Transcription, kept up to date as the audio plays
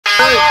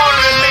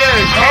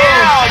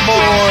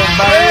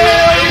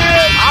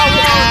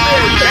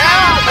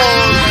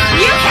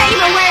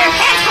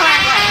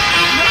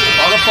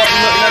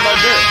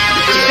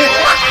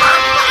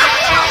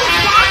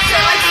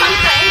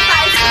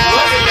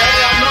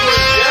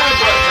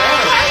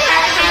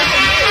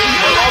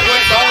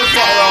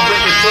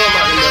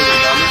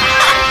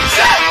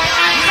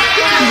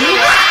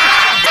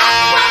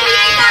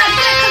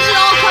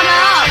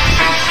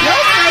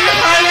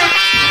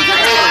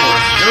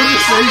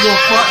go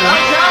fuck now.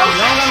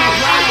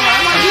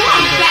 You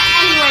won't get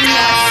anyone near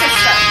a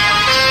sister.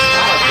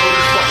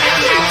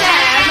 You're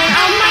dead. I mean,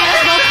 I might as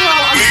well throw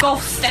a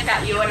golf stick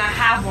at you, and I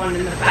have one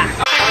in the back.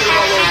 Oh,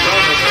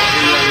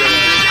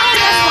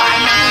 that's why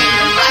I'm not going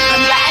to let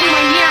them get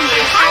anyone near me.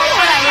 How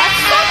would I let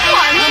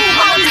someone who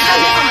probably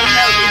doesn't want to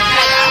know me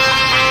better?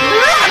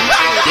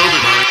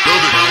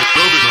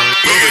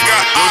 Nigga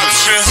got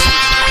options.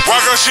 Why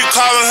girl she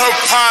calling her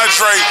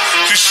Padre?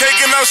 She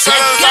shaking up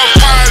sellers like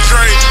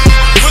Padre.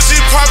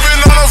 Pussy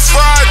popping on a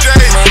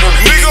Friday.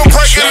 Nigga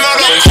breaking on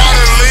a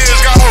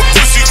cartilage. Got her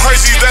pussy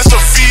crazy. That's a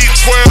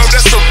V12.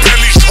 That's a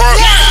Bentley truck.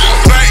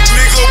 Black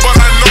nigga, but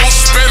I know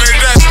Spanish.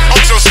 That's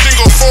I'm just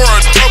single for a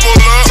double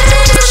up.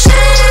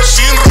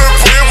 She in the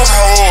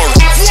neighborhood.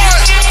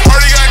 What?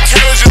 Already got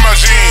cabbage in my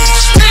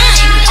jeans.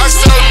 I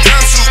still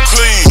damn too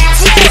clean.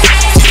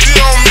 She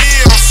on me,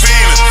 I'm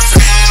fiending.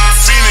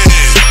 Fiending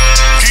it.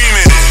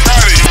 Fiending it.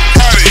 Got it.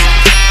 Got it.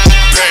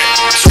 Back.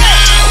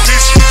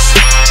 Bitches.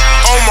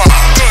 Oh my.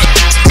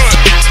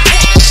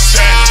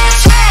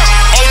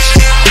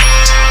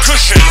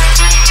 Cushion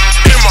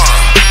in my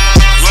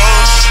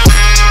lungs.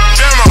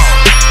 Damn, I'm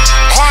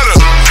harder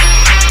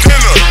than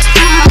a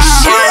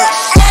sun.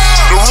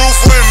 The roof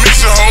went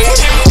mixing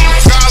hoes.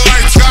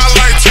 Got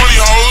like 20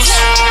 hoes.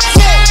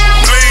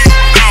 Bleed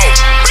out.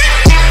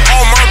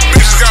 All my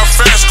bitches got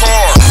fast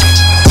cars.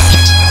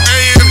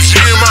 AMG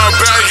in my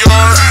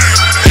backyard.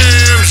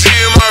 AMG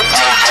in my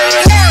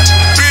backyard.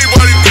 Big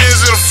body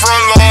Benz in the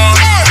front lawn.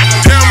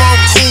 Damn, I'm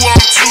cool, I'm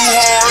too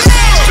hard.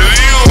 The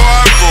legal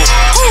I go.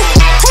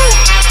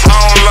 I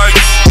don't like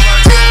it.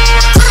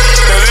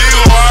 The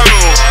legal I go.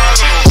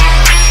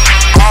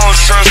 I don't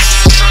trust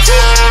it.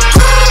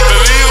 The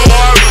legal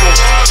I go.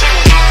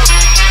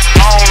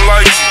 I don't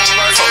like it.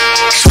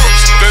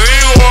 The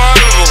legal I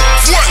go.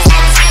 What?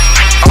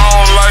 I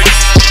don't like it.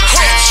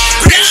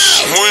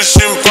 Muy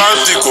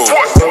simpático.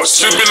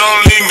 Sipping on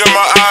lean, got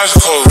my eyes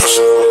closed.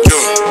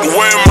 The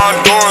way my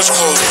doors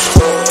closed.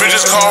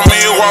 Bitches call me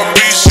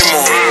guapísimo.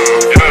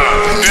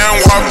 Damn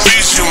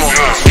guapísimo.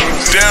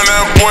 Damn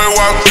that boy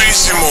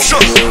guapísimo.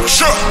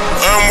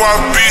 I'm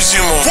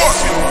guapísimo.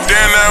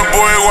 Damn that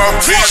boy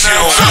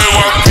guapísimo.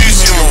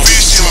 Guapísimo.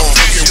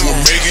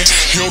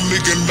 Your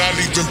nigga not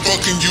even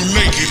fucking you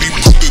naked. He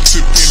put the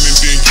tip in and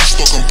then you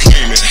start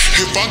complaining.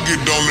 If I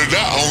get on it,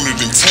 I own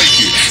it and take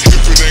it.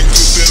 If it ain't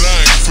good, then I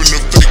ain't finna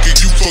fake it.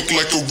 You fuck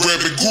like a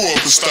rabbit, grow up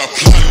and stop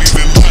plotting.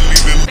 Then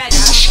do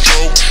a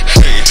stroke.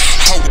 Hey,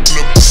 I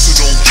wanna bust it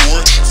on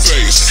your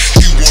face.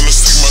 He wanna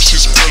see my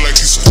shit spread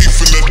like he's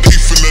beefing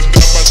the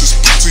die about this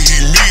pussy,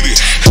 he need it.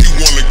 He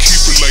wanna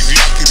keep it like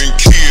lock it and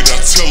kid. I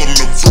tell him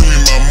to bring me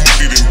my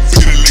money, then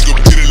bid a nigga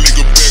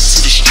back to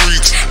the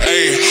streets.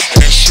 Hey,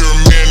 and sure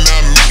man,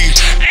 not me.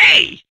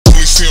 Hey,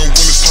 only see him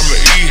when it's time to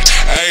eat.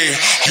 Hey,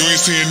 you ain't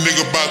seen a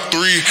nigga by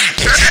 3.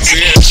 Say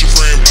ask your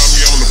friend about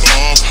me, I'm the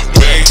bomb.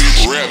 Bang,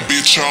 rap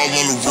bitch all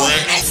on the run.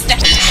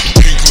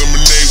 Pink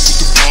lemonade with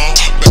the bomb.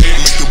 Babe,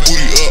 make the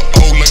booty up,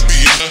 oh like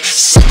Beyonce.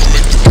 Sucker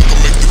make the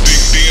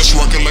dick dance,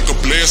 rockin' like a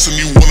blast, and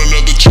you want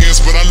another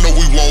chance, but I know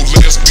we won't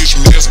last. Bitch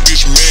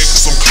mad,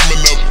 cause I'm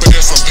coming up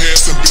fast. I'm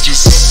passing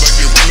bitches up like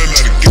they're running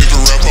out of gas.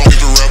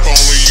 Favorite rapper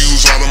only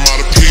use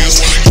automatopoeias.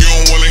 You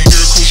don't wanna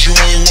hear cause you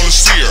only wanna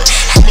see her.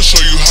 I'ma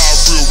show you how a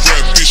real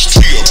rap bitch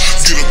tee-up.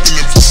 Get up in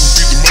the booth and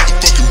beat the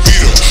motherfucking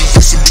beat up.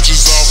 Piss some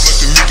bitches off like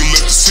a nigga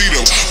left the seat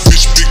up.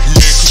 Bitch big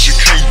man cause you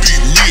can't beat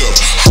me up.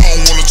 I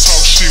don't wanna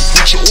talk shit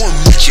with you or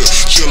meet you.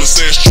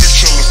 Jealous ass trick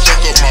tryna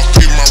fuck up my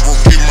feet. My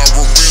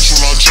revenge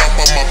when I drop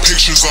out my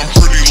pictures. I'm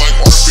pretty like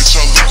art, bitch,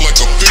 I look like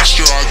a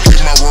fixture. I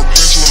get my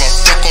revenge when I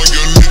fuck on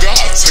your nigga.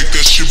 I take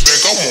that shit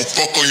back, I won't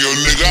fuck on your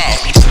nigga. I'll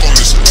fuck on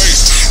his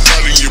face,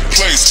 right in your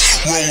place.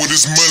 Run with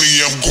his money,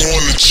 I'm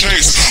going to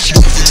chase.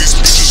 Moving these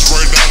bitches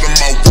right out of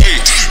my way.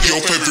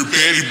 Your favorite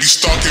baddie be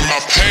stalking my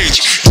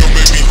page. Your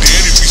baby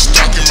daddy be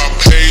stalking my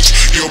page.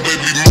 Your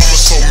baby mama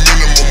so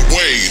minimum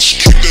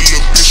wage. Kick that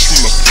little bitch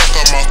from the fuck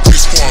out my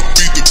face before I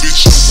beat the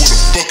bitch up with a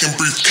fucking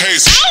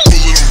briefcase. Full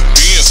of them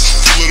ends,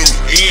 full of them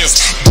ends.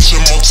 Bitch,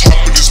 I'm on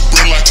top of this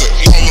bread like a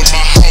all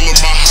of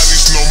my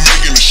hotties no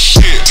making the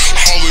shit.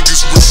 All of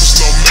these rappers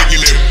no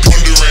making it.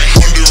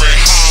 Wondering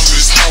how I'm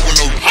this high with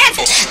no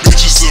devil.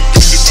 Bitches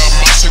offended by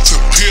my sex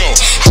appeal.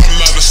 I'm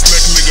not a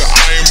snack nigga,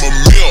 I am a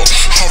meal.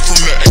 I'm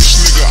from the H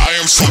nigga, I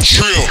am so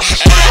trill.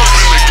 I up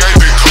in the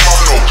gate,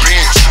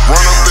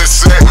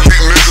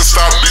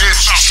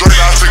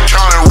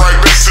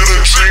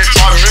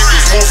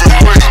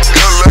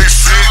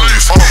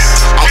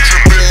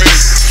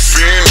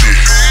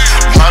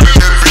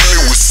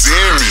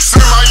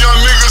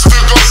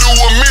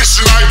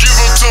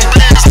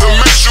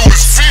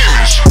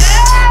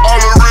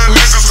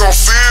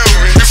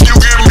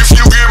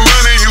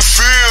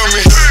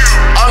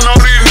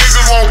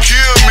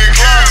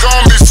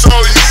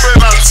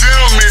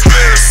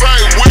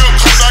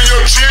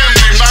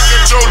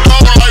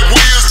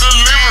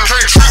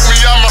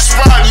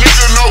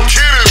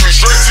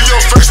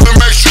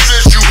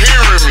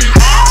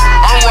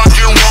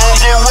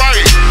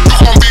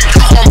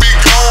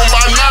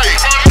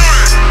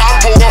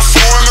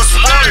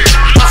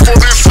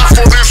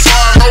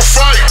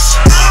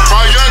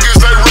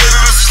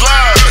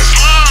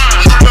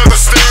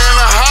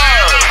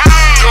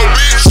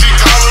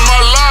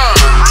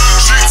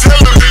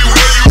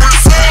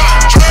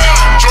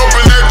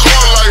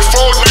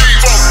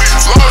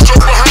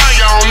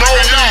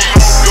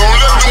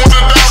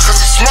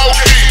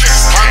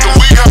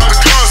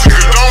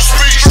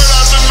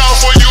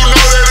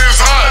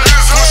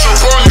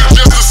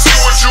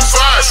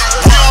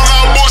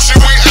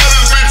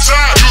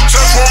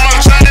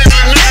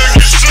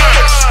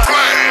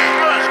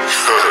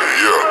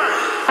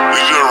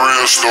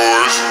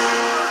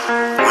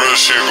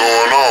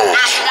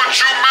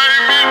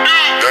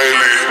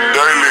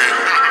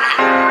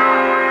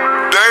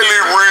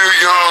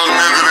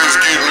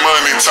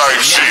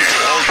 type shit.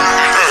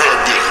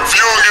 If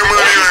you don't get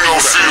money, you ain't gon'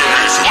 feel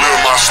me.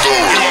 Live my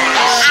story.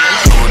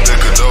 Double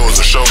decker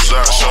doors and shows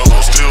out shows.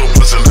 Still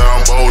busting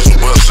down bowls and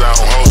bust out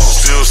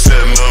hoes. Still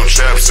setting up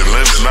traps and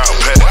lending out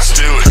packs.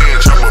 Still hitting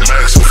chopper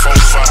Maxo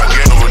 4-5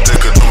 gas.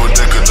 Double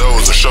decker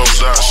doors and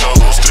shows out shows.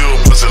 Still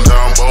busting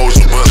down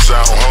bowls and bust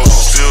out hoes.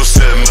 Still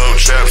setting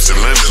up traps and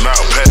lending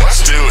out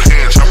packs. Still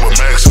hitting chopper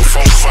Maxo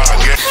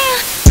 4-5 gas.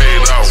 Paid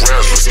out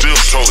raps but still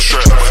tote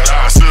strap.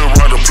 I still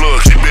run the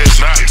plug, keep it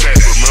not tapped.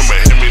 Remember,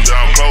 hit me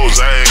down clothes,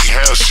 I ain't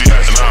have shit.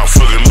 And now I'm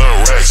fucking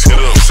up racks, hit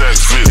up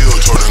sex fit.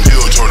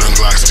 Jordan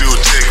Glock, still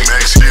take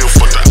Max, still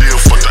fuck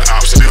the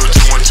op, still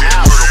 210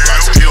 murder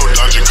block, still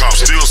dodging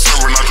cops, still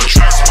serving out the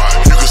trap spot.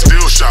 You can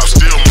still shop,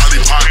 still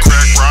Molly pot,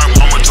 crack, rock.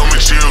 Mama told me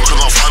chill, cause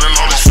I'm fighting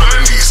all these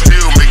felonies.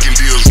 Still making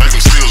deals,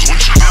 making steals,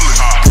 what you dealing?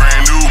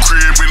 Brand new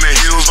crib in the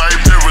hills like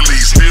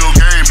Beverly. Still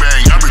gang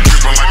bang, I be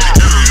gripping like the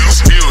Italy.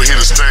 Still hit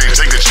a stain,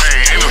 take a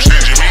chain, ain't no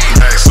changing me.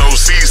 Maxo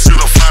C,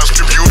 still the 5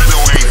 script, you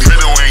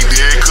ain't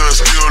dead, cause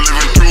still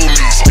living through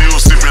me. Still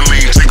sipping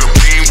lean, take a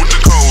beam with the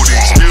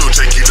coding. Still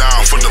take you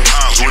down for the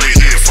pounds where they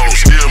hit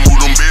folks. Still move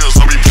them bills,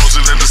 I'll be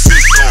posted at the 6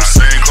 goes.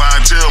 Same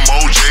clientele,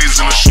 more J's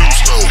in the shoe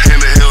store. In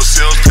the hill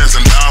sales,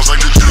 passing downs like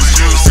the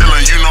juice.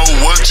 Selling you know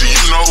what to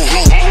you know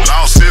who.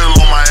 Now still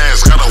on my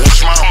ass, gotta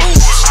watch my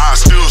moves. I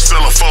still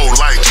sell a fold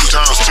like 2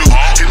 times 2.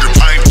 Hit the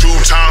pint 2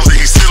 times and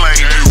he still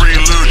ain't do.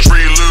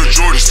 Lil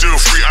Jordan still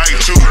free Ike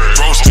too.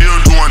 Bro still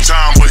doing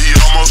time but he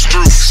almost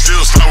through.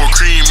 Still start with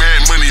Kream,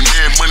 mad money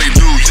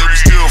do. Yeah, we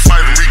still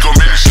fighting Rico,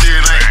 man, this shit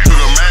ain't.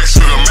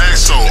 Sugar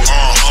Maxo,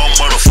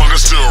 motherfucker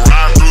still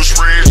ride through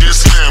spreads,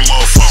 just slam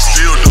motherfucker.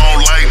 Still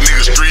don't like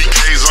niggas,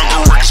 3Ks,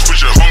 Uncle Rex,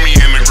 put your homie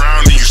in the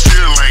ground and you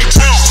still ain't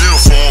touch. Still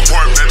fall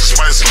apart, back to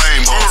Spice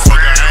Lane,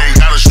 motherfucker. I ain't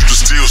gotta shoot the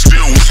steel,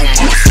 still whoop him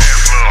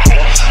motherfucker.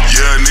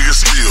 Yeah, nigga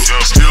still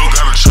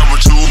got a chopper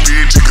too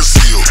big to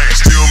conceal.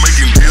 Still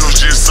making deals,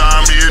 just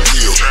sign me a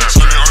deal.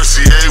 Sucking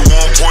RCA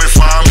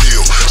 1.5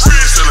 mil.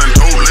 Still selling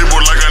dope,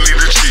 label like I need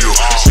to chill.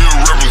 Still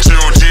reppin'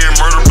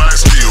 10 murder black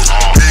steel.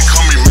 They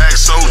call me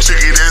Maxo,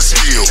 ticket that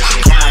steel.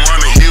 Come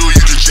around the hill,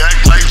 you can jack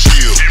like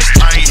chill.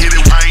 I ain't hit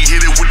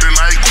it with the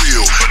night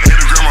quill. Hit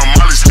a gram of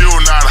Molly, still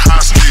not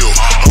hostile.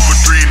 Over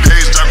 3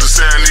 days, doctor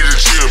said I need a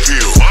chill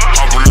pill.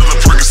 Pop another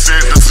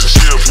Percocet, that's a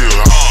chill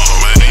pill.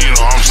 Oh man, you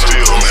know I'm still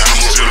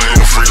in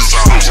the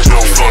freestyle. I'm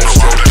still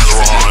fucking up that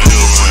wrong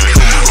hill, man.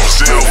 I'm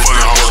still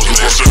fucking hard,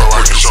 man. Still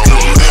like a show,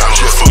 man. I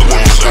just fuck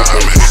with my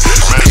time, man.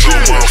 Maxo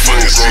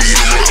motherfucking C, I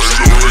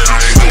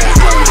ain't going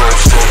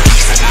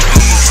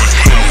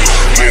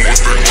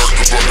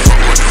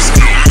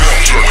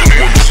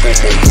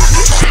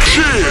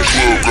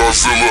Club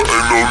Godzilla,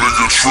 ain't no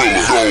nigga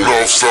triller.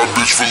 Outside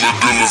bitch full of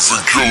dealers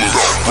and killers.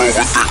 Roll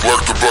with dick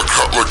like the back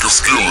hot like a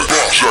skillet.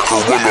 Jack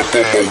her run up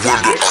on my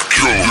window, I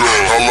kill her.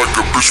 I like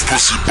a bitch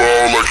pussy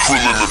ball like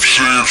Krillin. If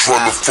she ain't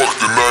tryna fuck,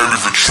 then I ain't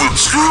even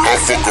trips. I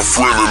fuck a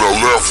friend and I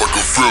laugh like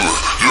a villain.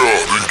 Yeah,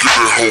 then get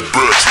that hoe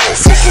back.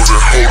 Fuck on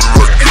that hoe and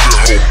I get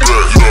that hoe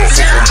back. Yeah,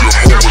 fuck on your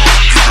hoe and I get that hoe.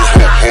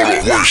 Hold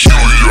up, wait, she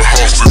leave your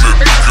house and that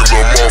dick and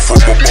I'm off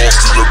from a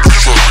Boston. That bitch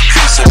try to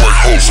kiss, I'm like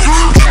hoser.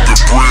 Get the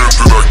bread,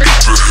 then I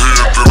get the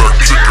head, then I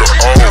kick her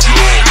out.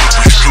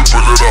 Every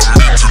stripper that I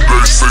meet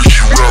today say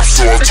she rap,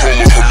 so I told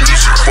her her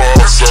music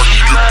fire, so I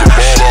can get the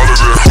ball out of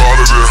that hoe.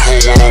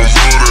 I don't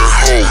love that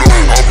hoe.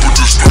 I put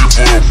this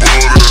paper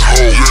above that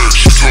hoe.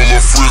 She told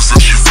her friends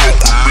that she fuck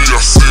with me. I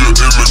see her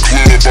in the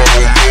club, I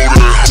don't know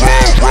that.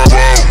 Ride with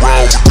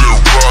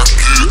that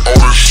rocket. All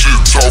that shit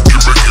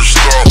talking make you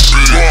stop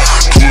it.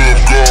 Club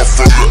gone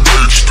from the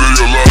H, they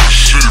a lot of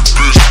shit,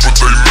 bitch, but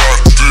they not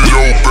dead.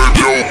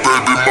 Yo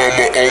baby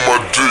mama on my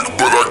dick,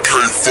 but I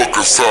can't fuck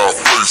her side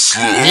face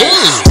look.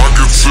 I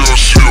can tell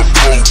she a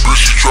broke bitch,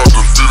 she tried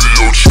to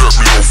video chat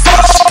me on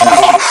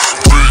Facebook.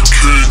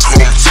 BeatKing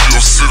come to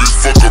your city,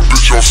 fuck a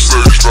bitch on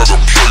stage, not a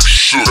place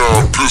shoot. Now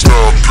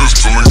a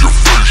pistol in your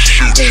face,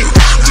 shoot you.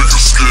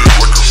 Niggas scared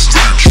like a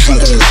stage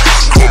troop.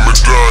 Coming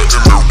down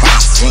in the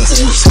race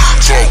ruthless.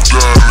 Talk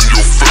down in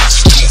your face,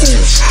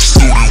 too.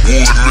 Studio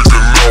Wood, nigga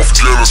in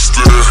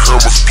Afghanistan.